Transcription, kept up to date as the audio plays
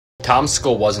Tom's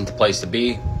school wasn't the place to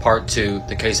be. Part 2,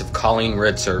 the case of Colleen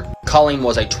Ritzer. Colleen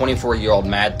was a 24-year-old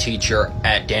math teacher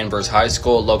at Danvers High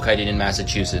School located in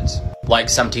Massachusetts. Like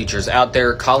some teachers out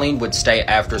there, Colleen would stay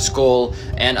after school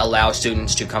and allow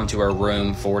students to come to her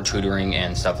room for tutoring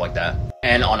and stuff like that.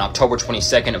 And on October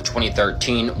 22nd of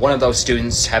 2013, one of those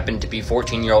students happened to be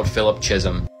 14-year-old Philip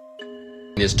Chisholm.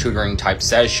 In this tutoring type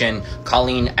session,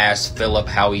 Colleen asked Philip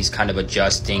how he's kind of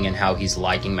adjusting and how he's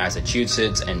liking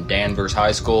Massachusetts and Danvers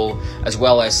High School, as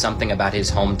well as something about his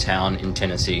hometown in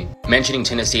Tennessee. Mentioning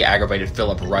Tennessee aggravated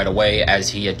Philip right away, as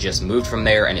he had just moved from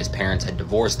there and his parents had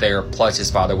divorced there, plus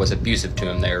his father was abusive to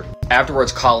him there.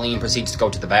 Afterwards, Colleen proceeds to go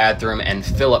to the bathroom and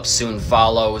Philip soon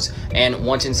follows, and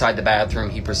once inside the bathroom,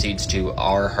 he proceeds to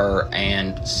R her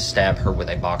and stab her with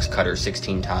a box cutter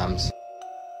 16 times.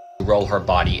 Roll her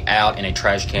body out in a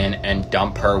trash can and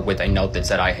dump her with a note that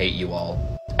said, "I hate you all."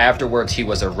 Afterwards, he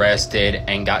was arrested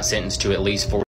and got sentenced to at least 4